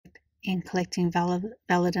in collecting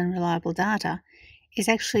valid and reliable data is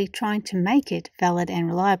actually trying to make it valid and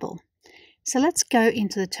reliable. So let's go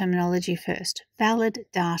into the terminology first. Valid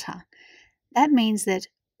data. That means that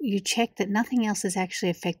you check that nothing else is actually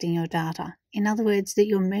affecting your data. In other words, that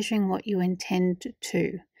you're measuring what you intend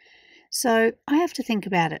to. So I have to think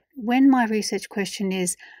about it. When my research question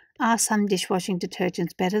is, are some dishwashing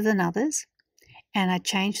detergents better than others? And I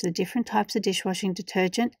change the different types of dishwashing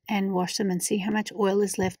detergent and wash them and see how much oil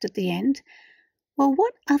is left at the end. Well,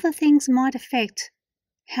 what other things might affect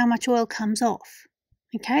how much oil comes off?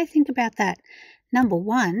 Okay, think about that. Number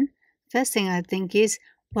one, first thing I'd think is,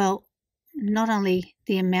 well, not only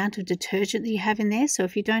the amount of detergent that you have in there, so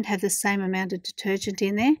if you don't have the same amount of detergent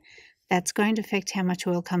in there, that's going to affect how much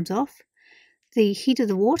oil comes off. The heat of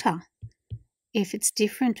the water, if it's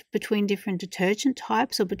different between different detergent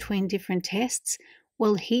types or between different tests,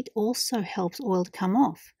 well, heat also helps oil to come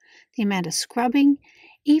off. The amount of scrubbing,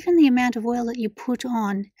 even the amount of oil that you put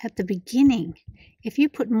on at the beginning. If you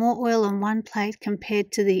put more oil on one plate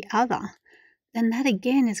compared to the other, then that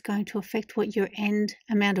again is going to affect what your end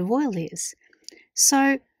amount of oil is.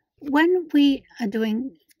 So when we are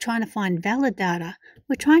trying to find valid data,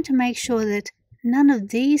 we're trying to make sure that none of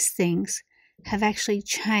these things have actually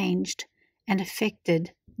changed and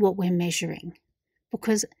affected what we're measuring.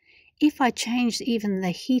 Because if I change even the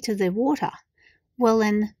heat of the water, well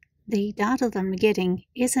then the data that I'm getting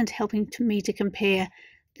isn't helping me to compare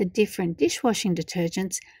the different dishwashing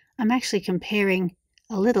detergents. I'm actually comparing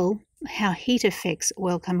a little how heat affects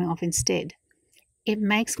oil coming off instead. It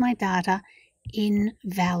makes my data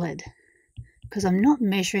invalid because I'm not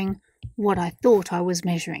measuring what I thought I was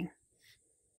measuring.